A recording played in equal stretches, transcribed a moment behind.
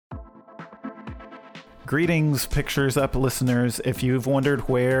Greetings, Pictures Up listeners. If you've wondered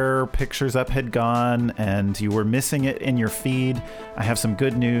where Pictures Up had gone and you were missing it in your feed, I have some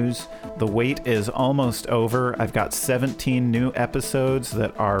good news. The wait is almost over. I've got 17 new episodes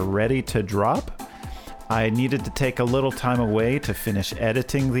that are ready to drop. I needed to take a little time away to finish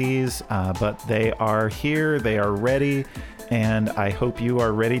editing these, but they are here, they are ready, and I hope you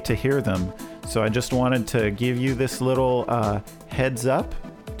are ready to hear them. So I just wanted to give you this little heads up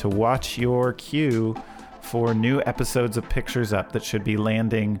to watch your queue for new episodes of Pictures Up that should be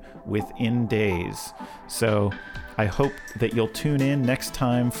landing within days. So I hope that you'll tune in next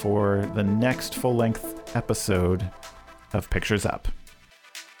time for the next full-length episode of Pictures Up.